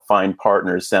find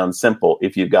partners sounds simple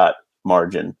if you've got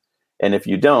margin. And if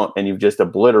you don't, and you've just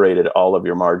obliterated all of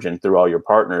your margin through all your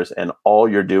partners, and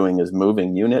all you're doing is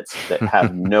moving units that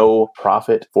have no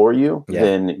profit for you,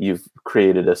 then you've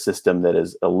created a system that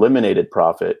has eliminated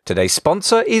profit. Today's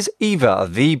sponsor is Eva,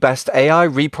 the best AI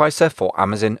repricer for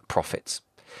Amazon profits.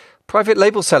 Private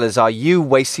label sellers are you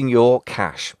wasting your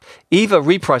cash. Eva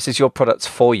reprices your products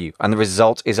for you, and the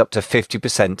result is up to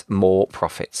 50% more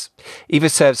profits. Eva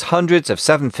serves hundreds of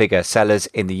seven-figure sellers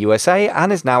in the USA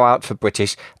and is now out for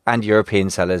British and European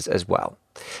sellers as well.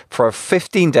 For a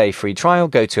 15-day free trial,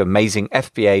 go to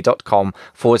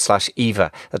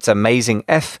amazingfba.com/Eva. That's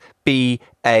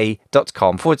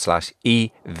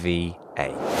amazingfba.com/EVA.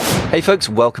 Hey folks,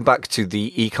 welcome back to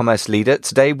the e-commerce leader.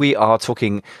 Today we are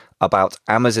talking about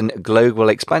Amazon global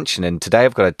expansion. And today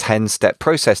I've got a 10-step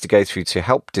process to go through to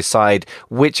help decide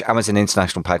which Amazon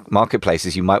international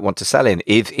marketplaces you might want to sell in,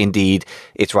 if indeed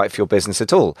it's right for your business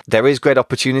at all. There is great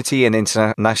opportunity in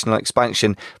international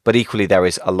expansion, but equally there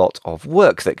is a lot of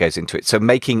work that goes into it. So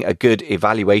making a good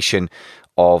evaluation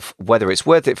of whether it's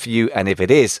worth it for you, and if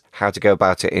it is, how to go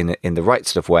about it in the right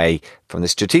sort of way from the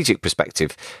strategic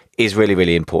perspective is really,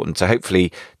 really important. So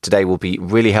hopefully today will be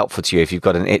really helpful to you. If you've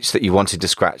got an itch that you wanted to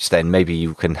scratch, then maybe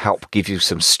you can help give you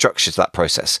some structure to that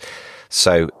process.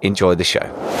 So enjoy the show.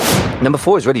 Number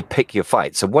 4 is really pick your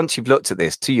fight. So once you've looked at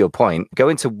this, to your point, go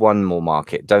into one more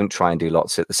market. Don't try and do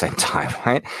lots at the same time,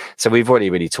 right? So we've already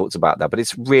really talked about that, but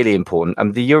it's really important.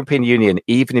 And the European Union,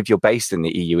 even if you're based in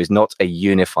the EU, is not a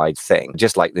unified thing.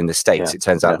 Just like in the States, it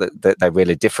turns out that they're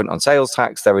really different on sales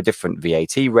tax. There are different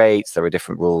VAT rates. There are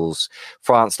different rules.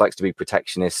 France likes to be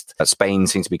protectionist. Spain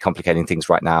seems to be complicating things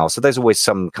right now. So there's always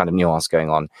some kind of nuance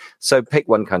going on. So pick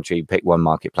one country, pick one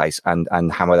marketplace, and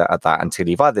hammer that at that until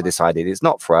you've either decided it's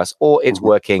not for us or it's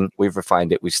working, we've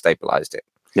refined it, we've stabilized it.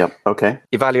 Yep. Okay.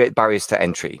 Evaluate barriers to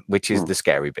entry, which is the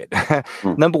scary bit.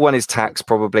 Number 1 is tax,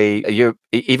 probably.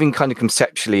 Even kind of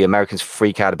conceptually, Americans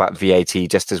freak out about VAT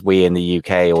just as we in the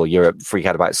UK or Europe freak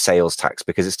out about sales tax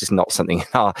because it's just not something in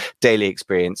our daily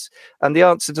experience. And the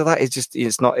answer to that is just,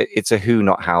 it's a who,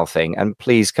 not how thing. And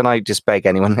please, can I just beg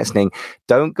anyone listening,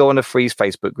 don't go on a Freeze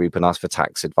Facebook group and ask for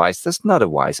tax advice. That's not a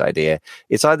wise idea.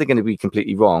 It's either going to be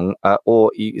completely wrong or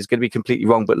it's going to be completely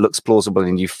wrong but looks plausible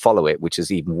and you follow it, which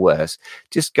is even worse.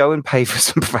 Just go and pay for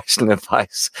some professional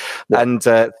advice and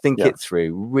think it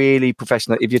through. Really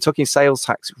professional. If you're talking sales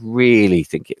tax, really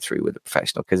think it through with a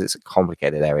professional because it's a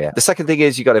complicated area. The second thing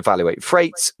is you got to evaluate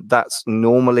freight. That's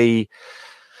normally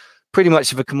pretty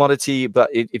much of a commodity, but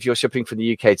if you're shipping from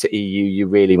the UK to EU, you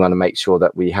really want to make sure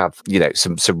that we have,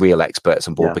 some real experts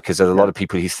on board because there's a lot of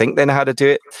people who think they know how to do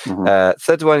it.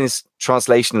 Third one is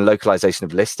translation and localization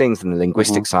of listings and the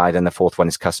linguistic side, and the fourth one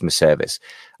is customer service.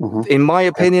 In my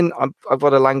opinion, I've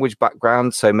got a language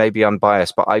background, so maybe I'm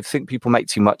biased, but I think people make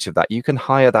too much of that. You can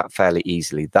hire that fairly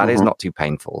easily. That is not too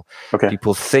painful.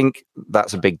 People think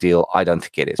that's a big deal. I don't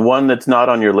think it is. One that's not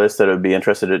on your list that I would be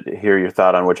interested to hear your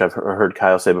thought on, which I've heard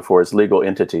Kyle say before, is legal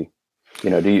entity. Do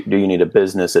you need a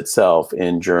business itself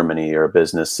in Germany or a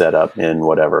business set up in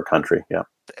whatever country? Yeah.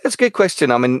 That's a good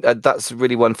question. I mean, that's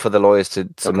really one for the lawyers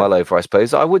to mull over, I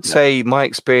suppose. I would say my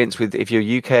experience with, if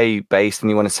you're UK based and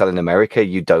you want to sell in America,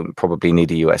 you don't probably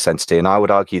need a US entity. And I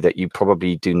would argue that you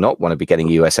probably do not want to be getting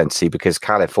a US entity because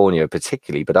California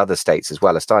particularly, but other states as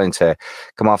well, are starting to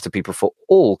come after people for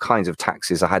all kinds of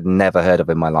taxes I had never heard of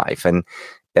in my life. And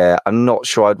I'm not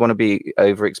sure I'd want to be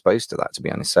overexposed to that, to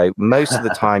be honest. So most of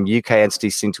the time, UK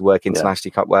entities seem to work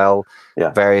internationally quite well.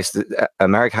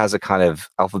 America has a kind of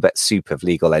alphabet soup of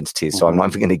legal entities, so I'm not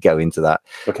even going to go into that.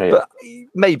 But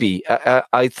maybe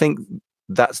I think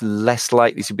that's less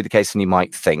likely to be the case than you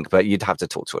might think, but you'd have to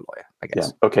talk to a lawyer, I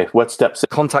guess. What steps?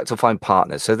 Contact or find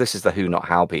partners. So this is the who, not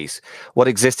how piece. What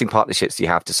existing partnerships do you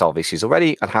have to solve issues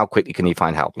already, and how quickly can you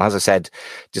find help? And as I said,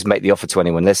 just make the offer to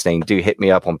anyone listening. Do hit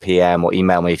me up on PM or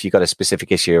email me if you've got a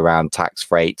specific issue around tax,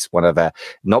 freight, whatever.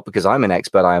 Not because I'm an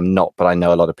expert, I am not, but I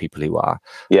know a lot of people who are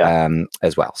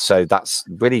as well. So that's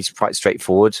really quite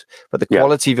straightforward. But the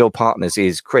quality of your partners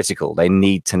is critical. They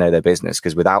need to know their business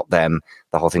because without them,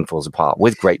 the whole thing falls apart.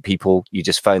 With great people, you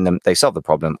just phone them, they solve the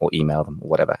problem, or email them or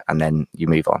whatever, and then you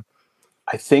move on.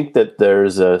 I think that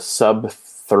there's a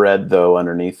sub-thread, though,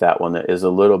 underneath that one that is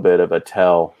a little bit of a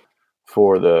tell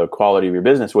for the quality of your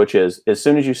business, which is as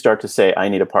soon as you start to say, I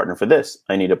need a partner for this,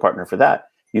 I need a partner for that,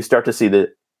 you start to see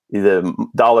the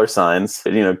dollar signs,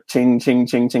 ching, ching,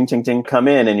 ching, ching, ching, ching, come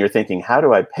in, and you're thinking, how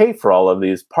do I pay for all of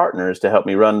these partners to help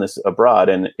me run this abroad?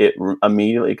 And it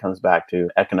immediately comes back to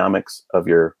economics of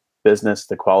your business,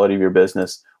 the quality of your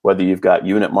business, whether you've got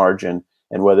unit margin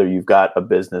and whether you've got a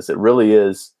business that really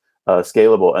is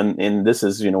scalable. And this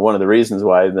is, one of the reasons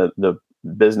why the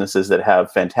businesses that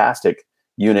have fantastic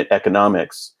unit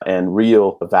economics and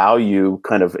real value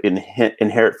kind of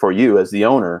inherit for you as the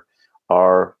owner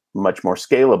are much more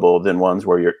scalable than ones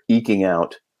where you're eking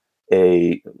out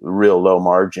a real low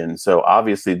margin. So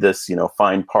obviously this,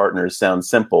 find partners sounds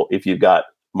simple if you've got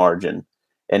margin.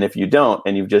 And if you don't,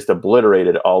 and you've just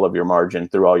obliterated all of your margin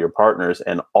through all your partners,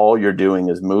 and all you're doing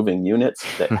is moving units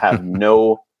that have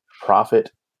no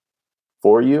profit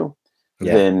for you,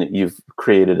 then you've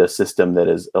created a system that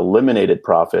has eliminated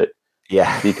profit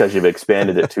because you've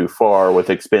expanded it too far with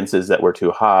expenses that were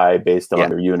too high based on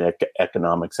your unit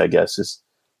economics, I guess is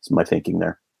my thinking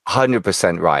there.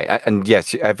 100% right. And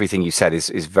yes, everything you said is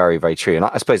very, very true. And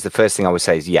I suppose the first thing I would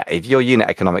say is, if your unit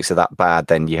economics are that bad,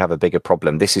 then you have a bigger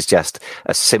problem. This is just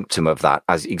a symptom of that,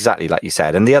 as exactly like you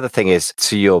said. And the other thing is,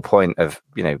 to your point of,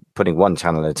 putting one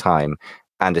channel at a time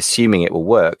and assuming it will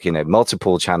work,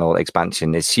 multiple channel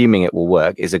expansion, assuming it will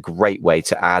work is a great way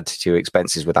to add to your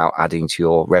expenses without adding to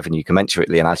your revenue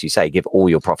commensurately. And as you say, give all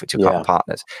your profit to your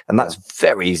partners. And that's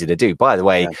very easy to do. By the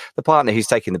way, the partner who's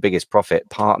taking the biggest profit,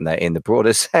 partner in the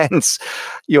broader sense,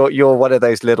 you're one of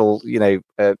those little,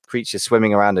 creatures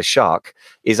swimming around a shark,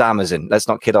 is Amazon. Let's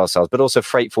not kid ourselves. But also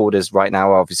freight forwarders right now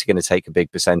are obviously going to take a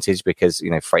big percentage because,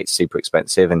 freight's super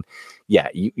expensive. And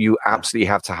you absolutely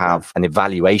have to have an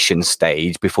evaluation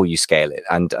stage before you scale it.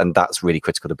 And that's really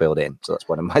critical to build in. So that's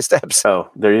one of my steps.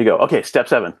 Oh, there you go. Okay, step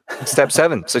 7. Step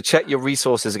 7. So check your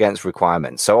resources against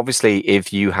requirements. So obviously,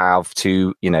 if you have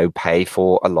to, pay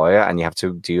for a lawyer and you have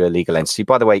to do a legal entity,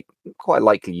 by the way, quite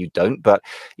likely you don't, but,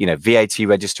 VAT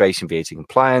registration, VAT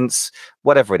compliance,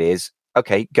 whatever it is,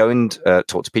 okay, go and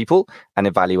talk to people and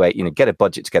evaluate, get a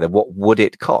budget together. What would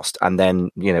it cost? And then,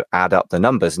 add up the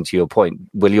numbers. And to your point,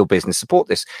 will your business support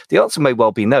this? The answer may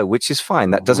well be no, which is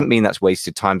fine. That doesn't mean that's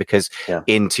wasted time, because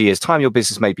in 2 years' time, your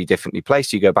business may be differently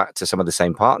placed. You go back to some of the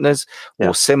same partners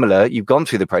or similar. You've gone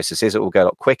through the processes. It will go a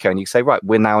lot quicker. And you say, right,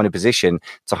 we're now in a position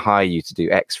to hire you to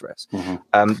do X for us.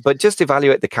 But just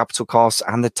evaluate the capital costs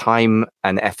and the time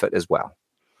and effort as well.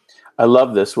 I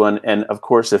love this one. And of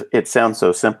course, if it sounds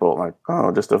so simple,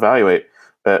 like, just evaluate.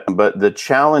 But the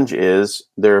challenge is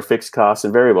there are fixed costs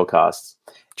and variable costs.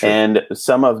 True. And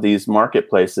some of these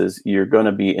marketplaces you're going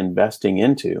to be investing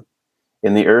into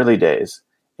in the early days.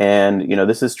 And,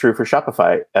 this is true for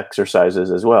Shopify exercises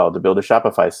as well, to build a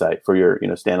Shopify site for your,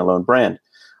 standalone brand.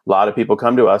 A lot of people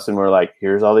come to us and we're like,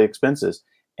 here's all the expenses.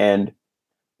 And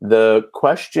the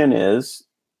question is,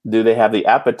 do they have the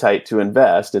appetite to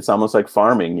invest? It's almost like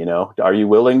farming, Are you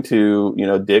willing to,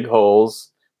 dig holes,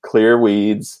 clear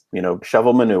weeds,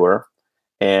 shovel manure,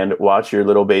 and watch your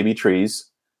little baby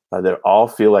trees that all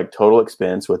feel like total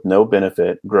expense with no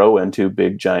benefit grow into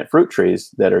big giant fruit trees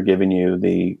that are giving you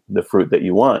the fruit that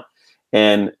you want?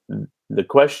 And the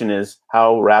question is,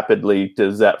 how rapidly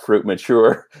does that fruit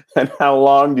mature, and how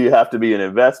long do you have to be in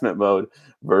investment mode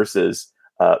versus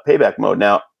payback mode?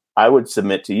 Now, I would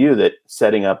submit to you that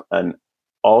setting up an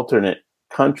alternate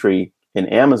country in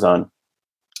Amazon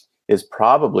is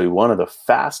probably one of the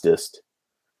fastest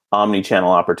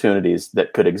omni-channel opportunities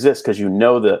that could exist, because you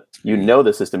know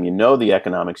the system, the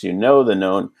economics, the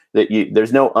known, that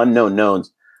there's no unknown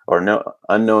knowns or no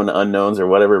unknown unknowns or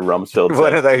whatever Rumsfeld said.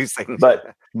 One of those things.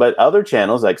 But other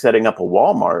channels, like setting up a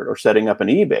Walmart or setting up an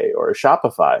eBay or a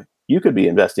Shopify, you could be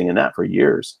investing in that for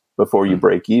years before you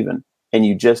break even. And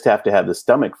you just have to have the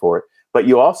stomach for it. But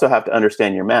you also have to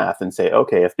understand your math and say,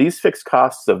 okay, if these fixed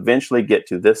costs eventually get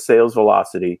to this sales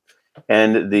velocity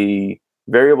and the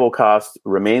variable costs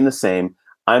remain the same,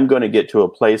 I'm going to get to a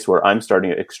place where I'm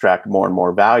starting to extract more and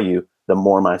more value the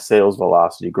more my sales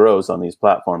velocity grows on these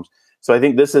platforms. So I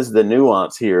think this is the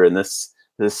nuance here in this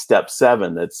step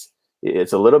 7.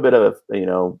 It's a little bit of,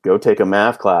 go take a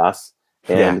math class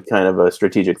and kind of a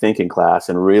strategic thinking class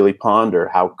and really ponder,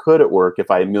 how could it work if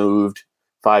I moved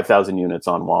 5,000 units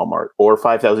on Walmart or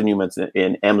 5,000 units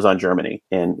in Amazon Germany,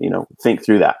 and, think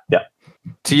through that. Yeah.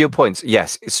 To your point,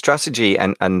 yes, strategy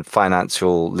and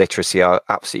financial literacy are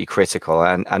absolutely critical.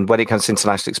 And when it comes to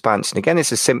international expansion, again,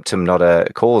 it's a symptom, not a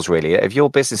cause, really. If your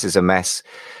business is a mess,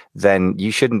 then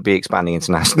you shouldn't be expanding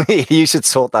internationally. You should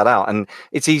sort that out. And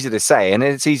it's easy to say, and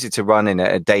it's easy to run in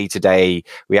a day-to-day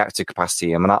reactive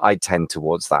capacity. I mean, I tend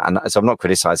towards that. And so I'm not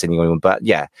criticizing anyone, but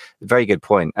very good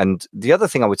point. And the other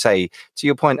thing I would say, to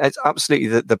your point, it's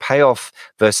absolutely the payoff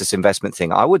versus investment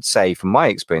thing. I would say, from my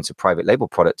experience of private label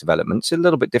product development, it's a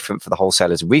little bit different for the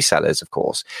wholesalers and resellers, of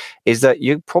course, is that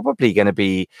you're probably going to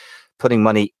be putting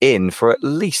money in for at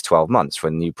least 12 months for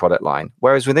a new product line.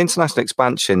 Whereas with international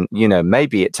expansion,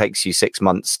 maybe it takes you 6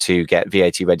 months to get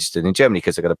VAT registered in Germany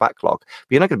because they've got a backlog. But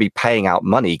you're not going to be paying out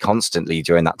money constantly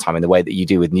during that time in the way that you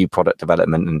do with new product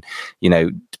development and,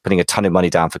 putting a ton of money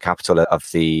down for capital of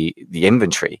the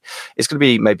inventory. It's going to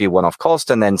be maybe a one-off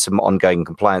cost and then some ongoing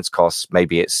compliance costs.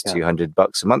 Maybe it's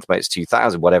 $200 a month, maybe it's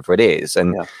 2,000, whatever it is.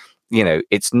 And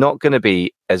it's not going to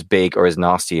be as big or as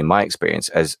nasty in my experience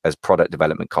as product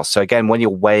development costs. So again, when you're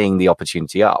weighing the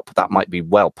opportunity up, that might be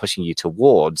pushing you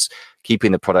towards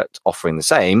keeping the product offering the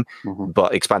same,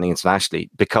 but expanding internationally,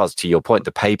 because to your point,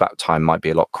 the payback time might be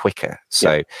a lot quicker.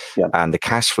 So, and the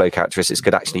cash flow characteristics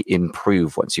could actually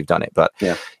improve once you've done it. But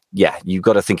you've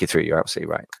got to think it through. You're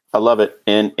absolutely right. I love it.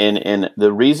 And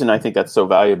the reason I think that's so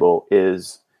valuable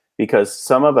is because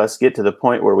some of us get to the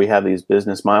point where we have these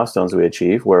business milestones we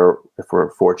achieve, where if we're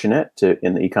fortunate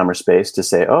in the e-commerce space to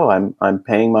say, oh, I'm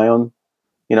paying my own,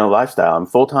 lifestyle. I'm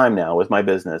full-time now with my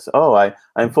business. Oh,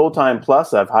 I'm full-time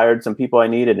plus I've hired some people I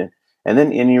needed. And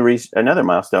then you reach another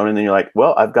milestone and then you're like,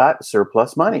 well, I've got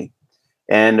surplus money.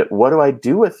 And what do I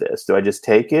do with this? Do I just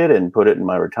take it and put it in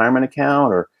my retirement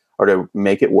account or to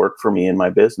make it work for me in my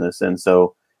business? And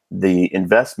so the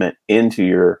investment into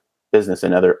your business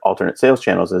and other alternate sales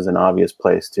channels is an obvious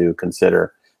place to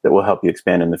consider that will help you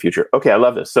expand in the future. Okay, I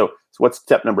love this. So what's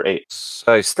step number 8?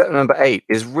 So step number 8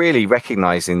 is really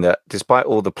recognizing that despite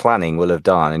all the planning we'll have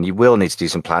done, and you will need to do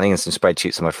some planning and some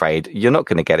spreadsheets, I'm afraid, you're not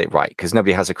going to get it right because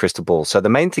nobody has a crystal ball. So the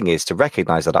main thing is to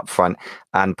recognize that up front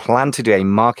and plan to do a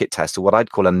market test, or what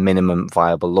I'd call a minimum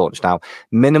viable launch. Now,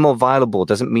 minimal viable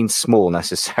doesn't mean small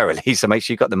necessarily, so make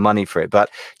sure you've got the money for it,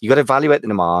 but you got to evaluate the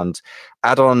demand,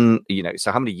 add on,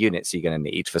 so how many units are you going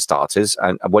to need for starters?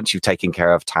 And once you've taken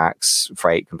care of tax,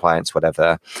 freight, compliance,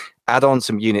 whatever, add on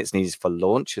some units needed for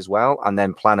launch as well, and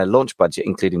then plan a launch budget,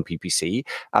 including PPC.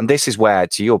 And this is where,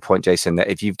 to your point, Jason, that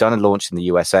if you've done a launch in the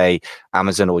USA,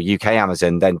 Amazon, or UK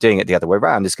Amazon, then doing it the other way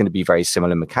around is going to be very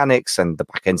similar mechanics, and the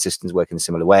back-end systems work in a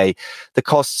similar way. The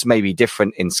costs may be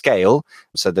different in scale.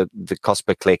 So the cost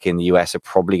per click in the US are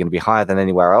probably going to be higher than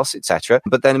anywhere else, etc.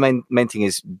 But then the main thing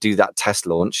is do that test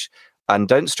launch. And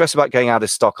don't stress about going out of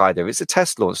stock either. It's a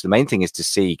test launch. The main thing is to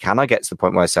see, can I get to the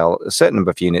point where I sell a certain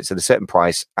number of units at a certain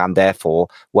price? And therefore,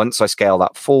 once I scale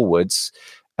that forwards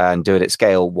and do it at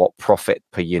scale, what profit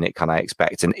per unit can I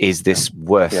expect? And is this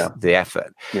worth the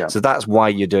effort? So that's why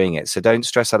you're doing it. So don't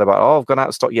stress out about, I've gone out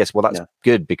of stock. Yes, well, that's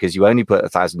good because you only put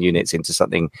 1,000 units into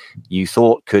something you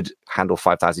thought could handle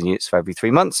 5,000 units for every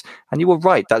 3 months. And you were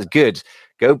right. That's good.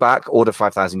 Go back, order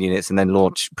 5,000 units and then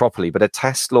launch properly. But a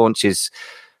test launch is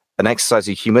an exercise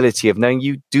of humility of knowing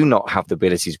you do not have the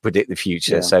ability to predict the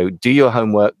future. So do your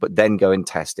homework, but then go and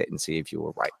test it and see if you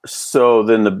were right. So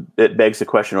then it begs the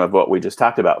question of what we just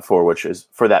talked about before, which is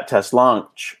for that test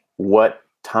launch, what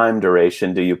time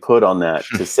duration do you put on that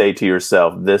to say to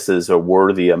yourself, this is a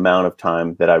worthy amount of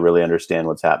time that I really understand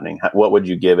what's happening? What would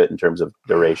you give it in terms of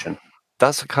duration?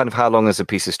 That's kind of how long is a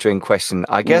piece of string question.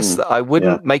 I guess that I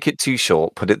wouldn't make it too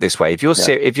short, put it this way. If you're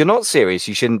if you're not serious,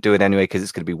 you shouldn't do it anyway because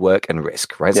it's going to be work and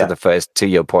risk, right? So the first, to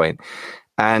your point.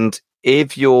 And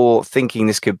if you're thinking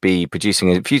this could be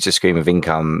producing a future stream of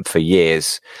income for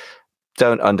years,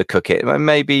 don't undercook it.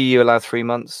 Maybe you allow 3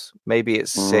 months, maybe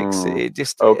it's 6. It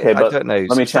just, okay, I don't know.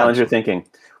 Let me challenge your thinking.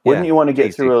 Wouldn't you want to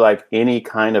get through like any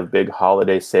kind of big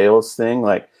holiday sales thing?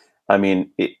 Like, I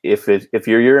mean, if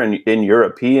you're in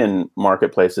European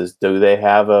marketplaces, do they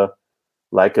have a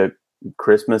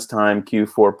Christmas time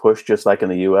Q4 push just like in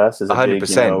the US? Is it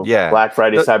 100%, big, Black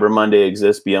Friday, Cyber Monday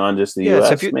exists beyond just the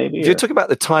US? So maybe if you're talking about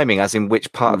the timing, as in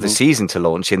which part of the season to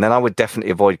launch in, then I would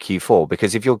definitely avoid Q4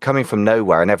 because if you're coming from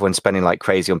nowhere and everyone's spending like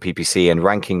crazy on PPC and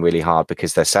ranking really hard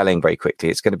because they're selling very quickly,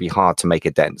 it's going to be hard to make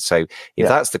a dent. So if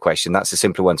that's the question, that's a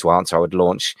simpler one to answer. I would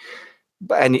launch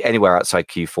anywhere outside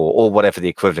Q4 or whatever the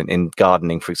equivalent. In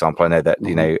gardening, for example, I know that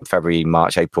February,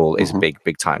 March, April is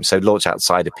big time. So launch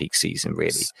outside of peak season,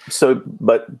 really. So,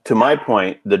 but to my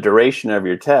point, the duration of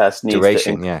your test needs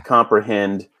to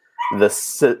comprehend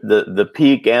the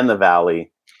peak and the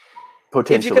valley.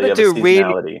 Potentially, if you're going to do a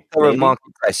really thorough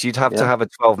market test, you'd have to have a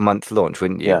 12-month launch,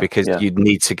 wouldn't you? Because you'd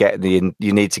need to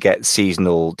get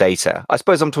seasonal data. I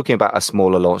suppose I'm talking about a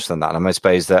smaller launch than that. And I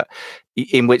suppose that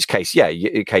in which case,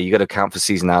 you got to account for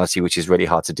seasonality, which is really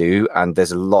hard to do. And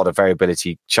there's a lot of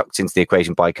variability chucked into the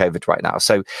equation by COVID right now.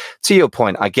 So to your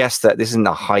point, I guess that this isn't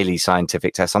a highly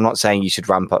scientific test. I'm not saying you should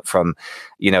ramp up from,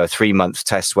 a 3-month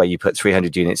test where you put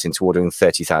 300 units into ordering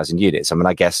 30,000 units. I mean,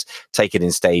 I guess take it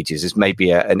in stages is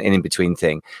maybe an in-between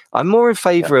thing. I'm more in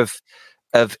favor of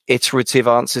of iterative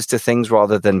answers to things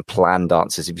rather than planned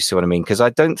answers, if you see what I mean. Because I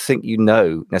don't think you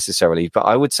know necessarily, but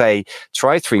I would say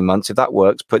try 3 months. If that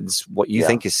works, put what you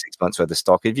think is 6 months worth of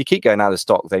stock. If you keep going out of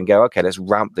stock, then go, okay, let's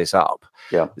ramp this up.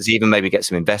 Yeah. Let's even maybe get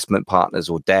some investment partners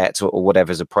or debt or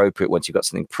whatever's appropriate once you've got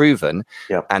something proven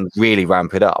and really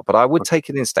ramp it up. But I would take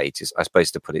it in stages, I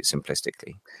suppose, to put it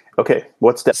simplistically. Okay.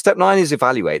 What's Step 9 is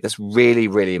evaluate. That's really,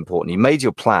 really important. You made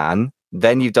your plan.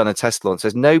 Then you've done a test launch.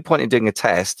 There's no point in doing a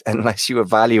test unless you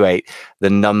evaluate the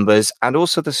numbers and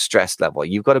also the stress level.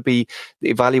 You've got to be, the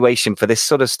evaluation for this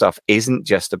sort of stuff isn't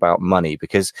just about money,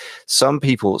 because some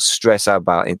people stress out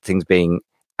about things being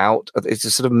out. It's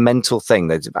a sort of mental thing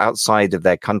that's outside of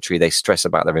their country. They stress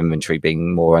about their inventory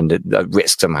being more under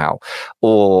risk somehow,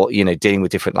 or, dealing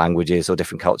with different languages or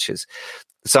different cultures.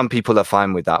 Some people are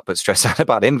fine with that, but stress out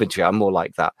about inventory. I'm more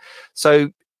like that. So,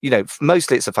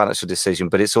 mostly it's a financial decision,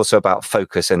 but it's also about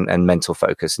focus and mental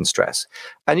focus and stress.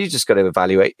 And you just got to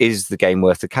evaluate, is the game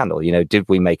worth the candle? Did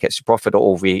we make extra profit,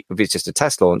 or if it's just a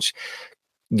test launch,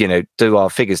 do our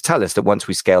figures tell us that once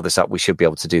we scale this up, we should be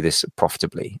able to do this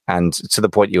profitably? And to the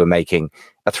point you were making,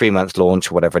 a 3-month launch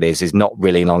or whatever it is not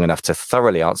really long enough to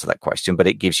thoroughly answer that question, but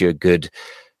it gives you a good,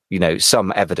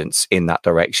 some evidence in that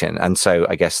direction. And so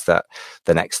I guess that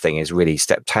the next thing is really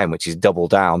step 10, which is double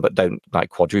down, but don't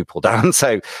quadruple down.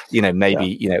 So,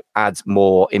 maybe, add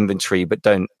more inventory, but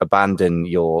don't abandon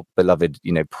your beloved,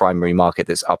 primary market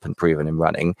that's up and proven and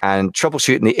running, and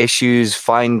troubleshooting the issues,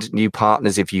 find new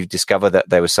partners. If you discover that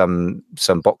there was some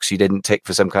box you didn't tick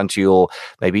for some country, or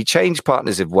maybe change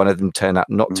partners if one of them turned out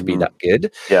not to be that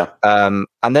good. Yeah.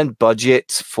 And then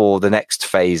budget for the next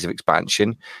phase of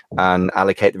expansion and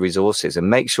allocate the resources, and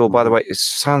make sure, by the way, it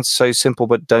sounds so simple,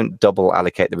 but don't double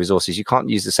allocate the resources. You can't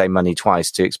use the same money twice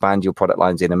to expand your product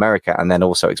lines in America and then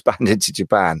also expand into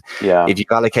Japan. Yeah. If you've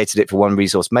allocated it for one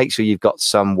resource, make sure you've got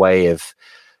some way of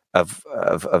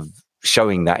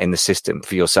showing that in the system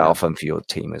for yourself and for your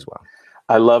team as well.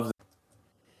 I love.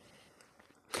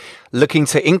 Looking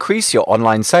to increase your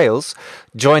online sales?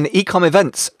 Join Ecom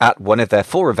Events at one of their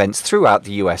 4 events throughout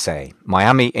the USA.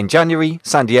 Miami in January,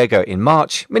 San Diego in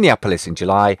March, Minneapolis in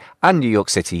July, and New York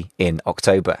City in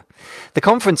October. The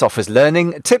conference offers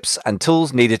learning, tips, and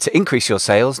tools needed to increase your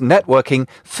sales, networking,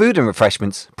 food and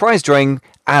refreshments, prize drawing,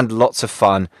 and lots of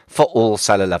fun for all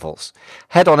seller levels.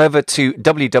 Head on over to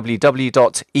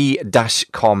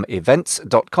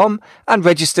www.e-comevents.com and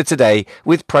register today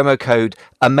with promo code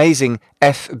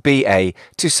AMAZINGFBA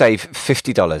to save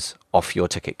 $50 off your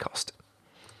ticket cost.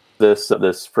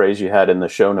 This phrase you had in the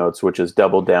show notes, which is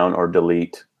double down or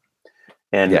delete.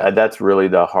 And that's really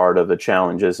the heart of the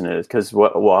challenge, isn't it? Because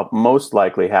what will most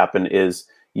likely happen is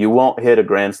you won't hit a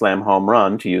grand slam home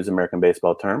run, to use American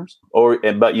baseball terms,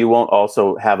 but you won't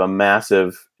also have a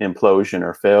massive implosion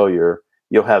or failure.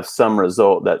 You'll have some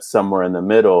result that's somewhere in the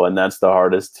middle, and that's the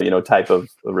hardest, type of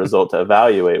result to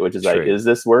evaluate, which is like, is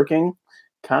this working?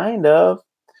 Kind of.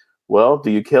 Well,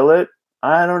 do you kill it?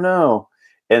 I don't know.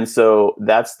 And so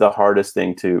that's the hardest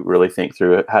thing to really think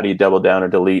through. How do you double down or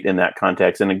delete in that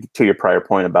context? And to your prior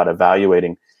point about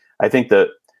evaluating, I think that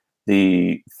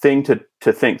the thing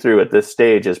to think through at this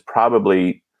stage is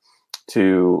probably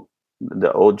to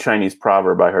the old Chinese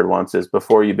proverb I heard once is,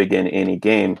 before you begin any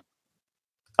game,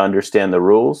 understand the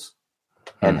rules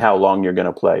and how long you're going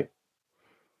to play.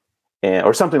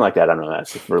 Or something like that. I don't know.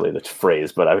 That's really the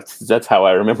phrase, but that's how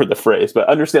I remember the phrase. But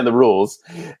understand the rules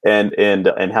and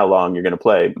how long you're going to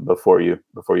play before you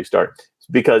start,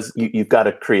 because you've got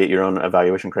to create your own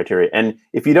evaluation criteria. And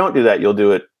if you don't do that, you'll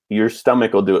do it. Your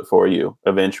stomach will do it for you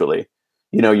eventually.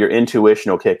 Your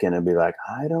intuition will kick in and be like,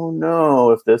 I don't know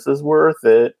if this is worth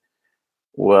it.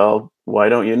 Well, why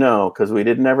don't you know? Because we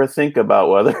didn't ever think about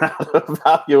whether or not to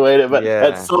evaluate it. But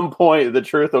at some point, the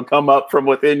truth will come up from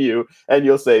within you, and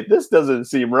you'll say, this doesn't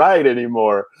seem right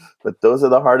anymore. But those are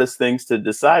the hardest things to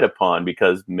decide upon,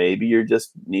 because maybe you're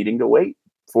just needing to wait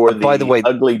for the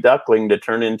ugly duckling to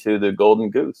turn into the golden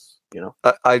goose.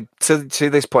 To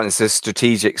this point, it's a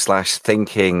strategic /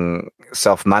 thinking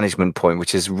self-management point,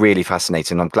 which is really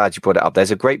fascinating. I'm glad you brought it up.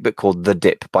 There's a great book called The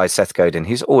Dip by Seth Godin.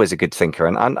 He's always a good thinker.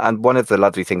 And one of the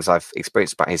lovely things I've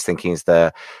experienced about his thinking is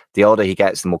the older he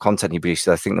gets, the more content he produces,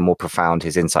 I think the more profound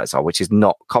his insights are, which is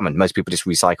not common. Most people just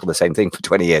recycle the same thing for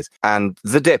 20 years. And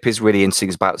The Dip is really interesting.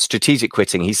 It's about strategic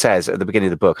quitting. He says at the beginning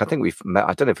of the book, I don't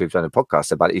know if we've done a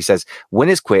podcast about it. He says,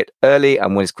 winners quit early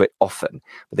and winners quit often.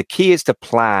 But the key is to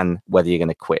plan whether you're going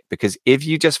to quit, because if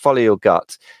you just follow your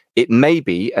gut, it may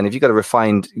be, and if you've got a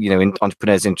refined,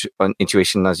 entrepreneur's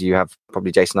intuition, as you have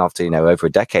probably, Jason, after, over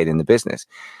a decade in the business,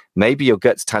 maybe your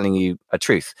gut's telling you a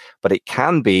truth, but it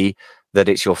can be that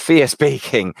it's your fear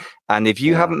speaking. And if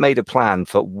you haven't made a plan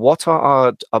for what are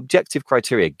our objective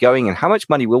criteria going and how much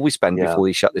money will we spend before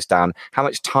we shut this down? How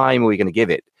much time are we going to give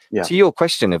it? To your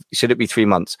question of should it be 3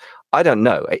 months? I don't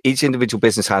know. Each individual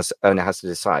business owner has to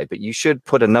decide, but you should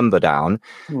put a number down,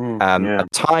 a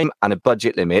time and a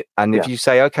budget limit. And if you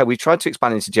say, okay, we tried to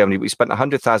expand into Germany, we spent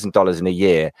 $100,000 in a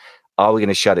year. Are we going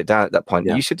to shut it down at that point?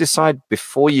 You should decide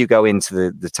before you go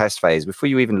into the test phase, before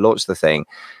you even launch the thing,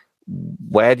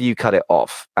 where do you cut it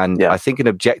off? And I think an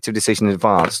objective decision in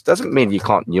advance doesn't mean you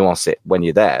can't nuance it when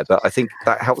you're there, but I think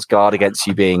that helps guard against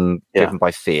you being driven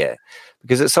by fear.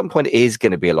 Because at some point it is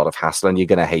going to be a lot of hassle and you're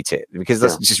going to hate it because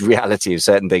that's just reality of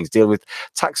certain things. Deal with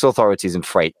tax authorities and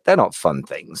freight. They're not fun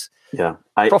things.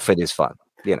 Profit is fun.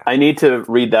 I need to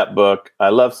read that book. I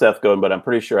love Seth Godin, but I'm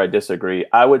pretty sure I disagree.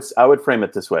 I would frame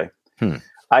it this way.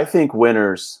 I think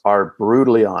winners are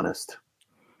brutally honest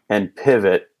and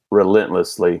pivot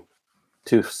relentlessly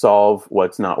to solve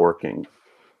what's not working.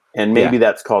 And maybe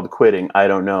that's called quitting. I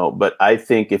don't know. But I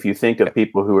think if you think of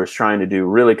people who are trying to do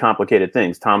really complicated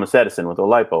things, Thomas Edison with a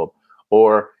light bulb,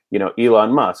 or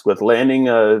Elon Musk with landing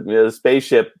a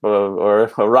spaceship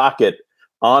or a rocket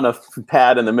on a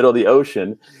pad in the middle of the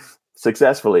ocean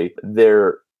successfully,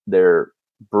 they're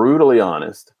brutally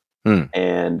honest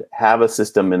and have a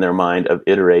system in their mind of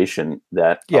iteration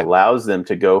that allows them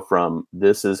to go from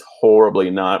this is horribly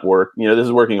not work, this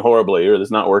is working horribly, or this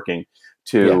is not working,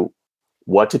 to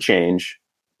what to change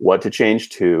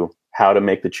to, how to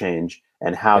make the change,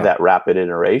 and how that rapid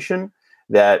iteration,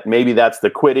 that maybe that's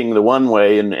the quitting the one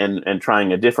way and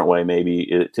trying a different way,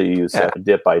 maybe to use a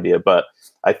dip idea. But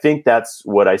I think that's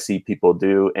what I see people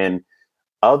do. And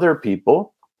other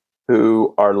people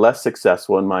who are less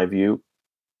successful, in my view,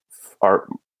 are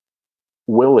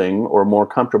willing or more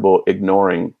comfortable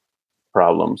ignoring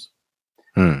problems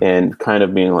and kind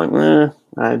of being like,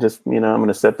 I just, I'm going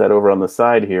to set that over on the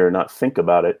side here and not think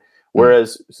about it.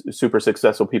 Whereas super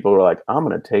successful people are like, I'm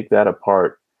going to take that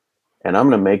apart and I'm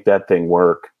going to make that thing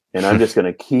work. And I'm just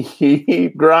going to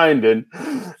keep grinding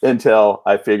until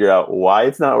I figure out why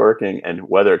it's not working and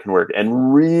whether it can work.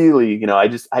 And really,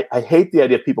 I hate the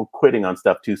idea of people quitting on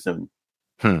stuff too soon.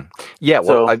 Yeah,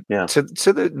 well,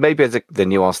 maybe the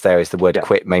nuance there is the word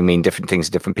quit may mean different things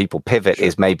to different people. Pivot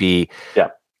is maybe,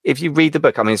 if you read the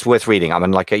book, I mean, it's worth reading. I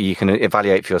mean, you can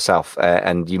evaluate for yourself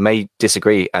and you may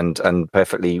disagree and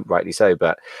perfectly rightly so.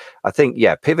 But I think,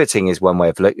 pivoting is one way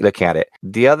of looking at it.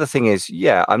 The other thing is,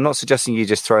 I'm not suggesting you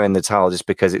just throw in the towel just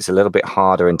because it's a little bit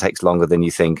harder and takes longer than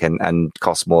you think and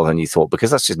costs more than you thought,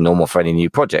 because that's just normal for any new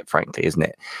project, frankly, isn't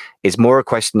it? It's more a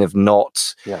question of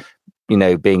not...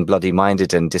 being bloody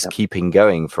minded and just keeping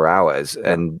going for hours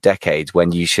and decades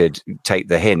when you should take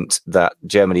the hint that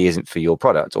Germany isn't for your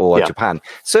product or Japan.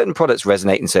 Certain products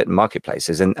resonate in certain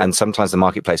marketplaces and sometimes the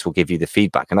marketplace will give you the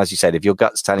feedback. And as you said, if your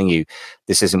gut's telling you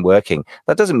this isn't working,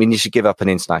 that doesn't mean you should give up an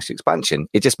international expansion.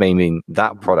 It just may mean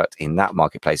that product in that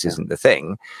marketplace isn't the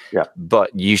thing.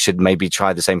 But you should maybe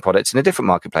try the same products in a different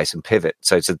marketplace and pivot.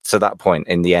 So to that point,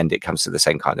 in the end, it comes to the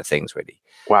same kind of things, really.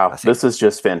 Wow, this is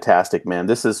just fantastic, man.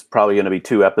 This is probably going to be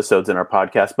 2 episodes in our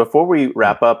podcast. Before we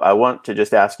wrap up, I want to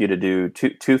just ask you to do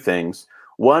two things.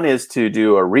 One is to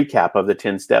do a recap of the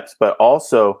 10 steps, but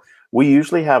also we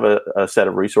usually have a set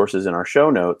of resources in our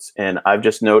show notes. And I've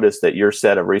just noticed that your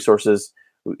set of resources,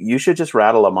 you should just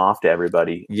rattle them off to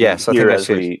everybody. Yes, here as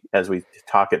we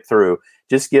talk it through.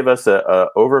 Just give us a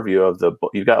overview of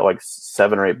you've got like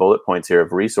 7 or 8 bullet points here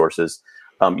of resources.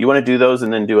 You want to do those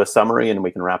and then do a summary and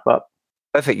we can wrap up?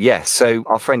 Perfect. Yes. So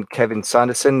our friend Kevin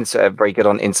Sanderson is very good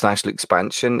on international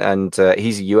expansion, and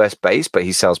he's US based, but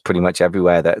he sells pretty much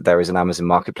everywhere that there is an Amazon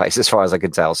marketplace, as far as I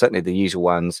can tell, certainly the usual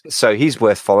ones. So he's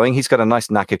worth following. He's got a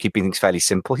nice knack of keeping things fairly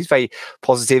simple. He's very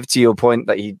positive, to your point,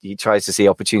 that he tries to see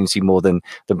opportunity more than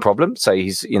problem. So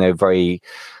he's, very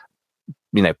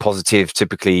positive,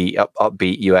 typically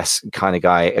upbeat US kind of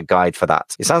guy, a guide for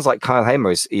that. It sounds like Kyle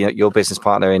Hamer is, your business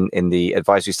partner in the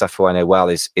advisory stuff, who I know well,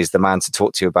 is the man to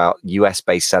talk to about US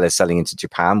based sellers selling into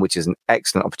Japan, which is an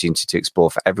excellent opportunity to explore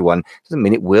for everyone. Doesn't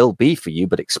mean it will be for you,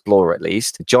 but explore at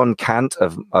least. John Kant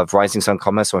of Rising Sun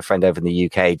Commerce, my friend over in the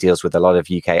UK, deals with a lot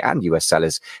of UK and US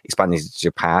sellers expanding into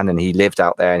Japan, and he lived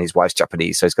out there and his wife's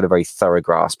Japanese, so he's got a very thorough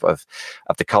grasp of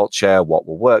the culture, what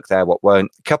will work there, what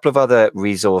won't. A couple of other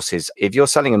resources. If you're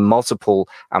selling in multiple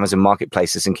Amazon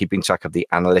marketplaces and keeping track of the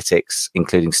analytics,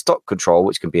 including stock control,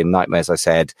 which can be a nightmare, as I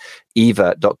said,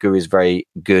 eva.guru is a very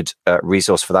good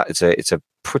resource for that. It's a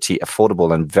pretty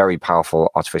affordable and very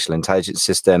powerful artificial intelligence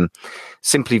system.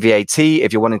 Simply VAT,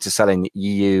 if you're wanting to sell in the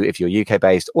EU, if you're UK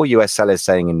based, or US sellers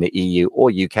selling in the EU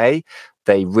or UK,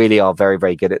 they really are very,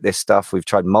 very good at this stuff. We've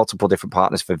tried multiple different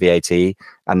partners for VAT,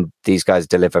 and these guys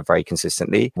deliver very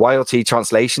consistently. YLT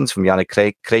Translations from Jana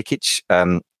Krekic.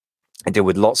 I deal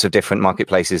with lots of different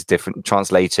marketplaces, different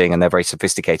translating, and they're very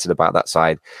sophisticated about that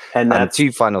side. And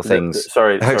two final things.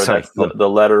 That's the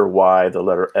letter Y, the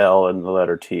letter L, and the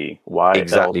letter T. YLT.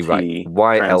 Exactly right.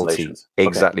 YLT.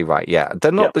 Exactly right. Yeah.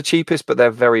 They're not the cheapest, but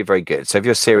they're very, very good. So if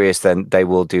you're serious, then they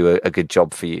will do a good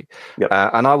job for you. Yep.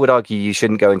 And I would argue you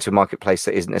shouldn't go into a marketplace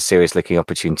that isn't a serious looking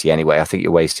opportunity anyway. I think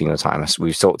you're wasting your time. As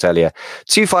we've talked earlier.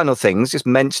 Two final things, just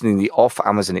mentioning the off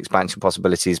Amazon expansion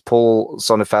possibilities. Paul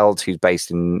Sonnefeld, who's based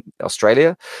in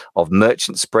Australia, of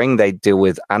Merchant Spring. They deal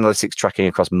with analytics tracking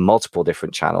across multiple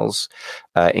different channels,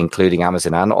 including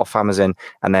Amazon and off Amazon.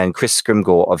 And then Chris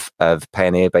Scrimgeour of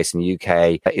Payoneer, based in the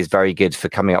UK, is very good for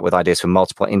coming up with ideas for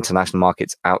multiple international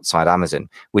markets outside Amazon,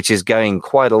 which is going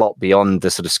quite a lot beyond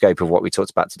the sort of scope of what we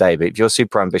talked about today. But if you're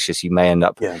super ambitious, you may end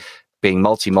up being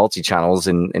multi channels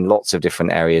in lots of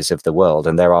different areas of the world.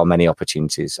 And there are many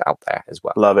opportunities out there as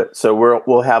well. Love it. So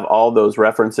we'll have all those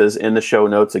references in the show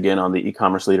notes again on the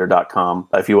ecommerceleader.com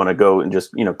if you want to go and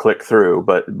just, click through,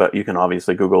 but you can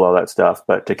obviously Google all that stuff.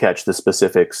 But to catch the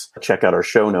specifics, check out our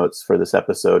show notes for this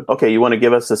episode. Okay. You want to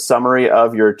give us a summary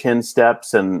of your 10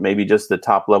 steps and maybe just the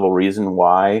top level reason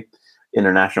why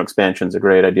international expansion is a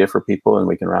great idea for people, and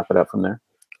we can wrap it up from there.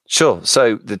 Sure.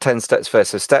 So the 10 steps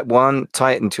first. So step one,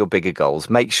 tie it into your bigger goals.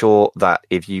 Make sure that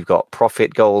if you've got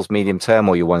profit goals, medium term,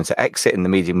 or you wanted to exit in the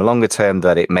medium and longer term,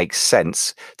 that it makes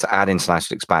sense to add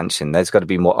international expansion. There's got to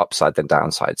be more upside than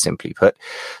downside, simply put.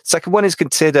 Second one is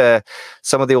consider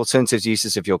some of the alternative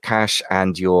uses of your cash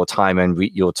and your time and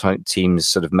your team's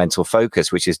sort of mental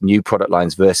focus, which is new product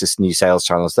lines versus new sales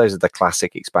channels. Those are the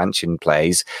classic expansion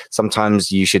plays.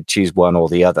 Sometimes you should choose one or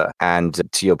the other. And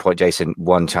to your point, Jason,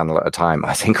 one channel at a time,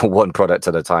 I think, or one product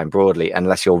at a time broadly,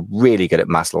 unless you're really good at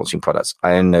mass launching products.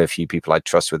 I only know a few people I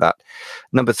trust with that.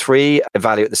 Number three,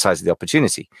 evaluate the size of the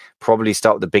opportunity. Probably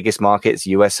start with the biggest markets.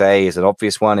 USA is an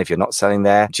obvious one if you're not selling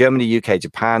there. Germany, UK,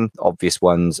 Japan, obvious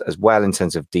ones as well in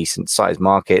terms of decent sized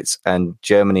markets. And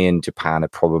Germany and Japan are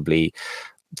probably,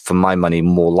 for my money,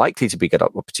 more likely to be good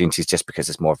opportunities just because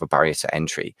it's more of a barrier to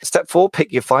entry. Step four,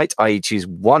 pick your fight, i.e. choose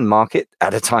one market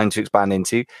at a time to expand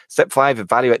into. Step five,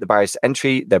 evaluate the barriers to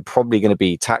entry. They're probably going to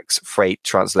be tax, freight,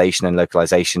 translation, and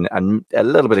localization, and a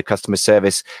little bit of customer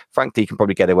service. Frankly, you can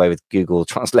probably get away with Google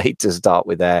Translate to start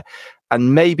with there.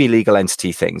 And maybe legal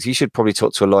entity things. You should probably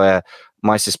talk to a lawyer.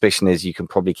 My suspicion is you can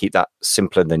probably keep that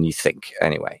simpler than you think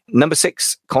anyway. Number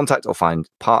six, contact or find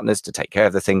partners to take care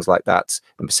of the things like that.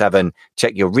 Number seven,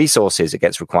 check your resources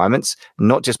against requirements,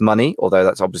 not just money, although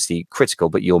that's obviously critical,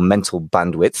 but your mental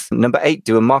bandwidth. Number eight,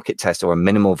 do a market test or a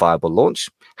minimal viable launch.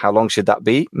 How long should that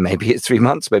be? Maybe it's 3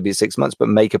 months, maybe it's 6 months, but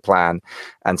make a plan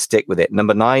and stick with it.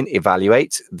 Number nine,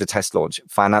 evaluate the test launch,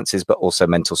 finances, but also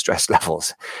mental stress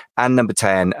levels. And number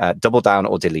 10, double down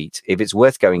or delete. If it's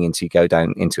worth going into, go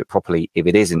down into it properly. If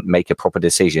it isn't, make a proper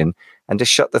decision and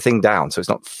just shut the thing down so it's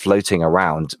not floating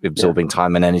around, absorbing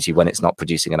time and energy when it's not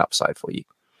producing an upside for you.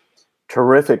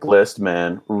 Terrific list,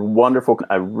 man. Wonderful.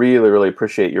 I really, really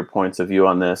appreciate your points of view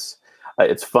on this.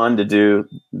 It's fun to do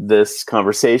this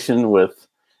conversation with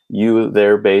you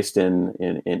there based in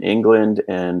England,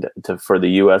 and for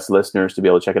the US listeners to be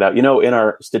able to check it out. In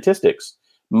our statistics,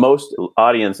 most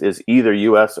audience is either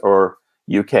US or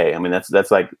UK. I mean,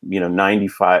 that's like,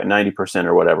 90%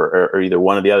 or whatever, or either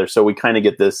one or the other. So we kind of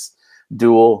get this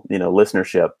dual,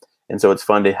 listenership. And so it's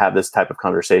fun to have this type of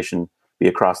conversation be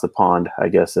across the pond, I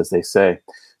guess, as they say.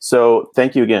 So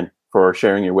thank you again for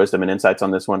sharing your wisdom and insights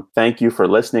on this one. Thank you for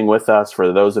listening with us.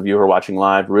 For those of you who are watching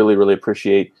live, really, really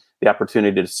appreciate the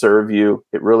opportunity to serve you.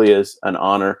 It really is an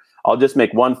honor. I'll just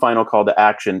make one final call to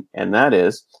action, and that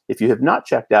is, if you have not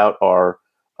checked out our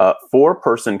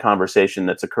 4-person conversation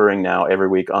that's occurring now every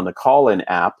week on the Call-In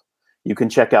app, you can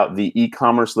check out the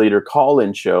e-commerce leader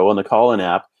Call-In show on the Call-In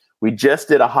app. We just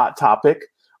did a hot topic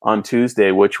on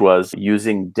Tuesday, which was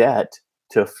using debt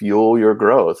to fuel your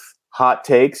growth. Hot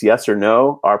takes, yes or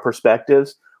no, our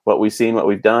perspectives, what we've seen, what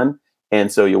we've done.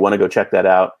 And so you'll want to go check that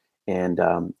out and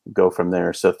go from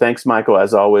there. So thanks, Michael,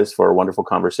 as always, for a wonderful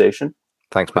conversation.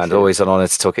 Thanks, man. Always an honor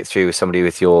to talk it through with somebody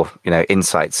with your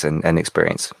insights and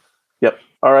experience. Yep.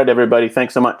 All right, everybody.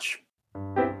 Thanks so much.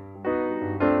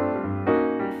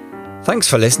 Thanks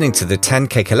for listening to the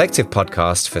 10K Collective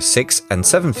podcast for 6- and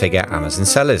 7-figure Amazon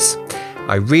sellers.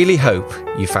 I really hope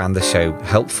you found the show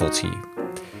helpful to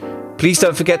you. Please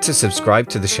don't forget to subscribe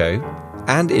to the show.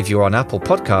 And if you're on Apple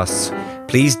Podcasts,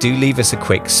 please do leave us a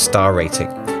quick star rating.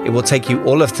 It will take you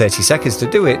all of 30 seconds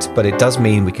to do it, but it does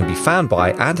mean we can be found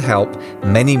by and help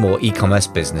many more e-commerce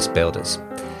business builders.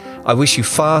 I wish you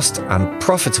fast and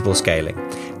profitable scaling,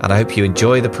 and I hope you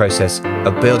enjoy the process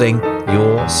of building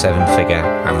your 7-figure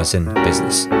Amazon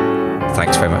business.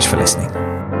 Thanks very much for listening.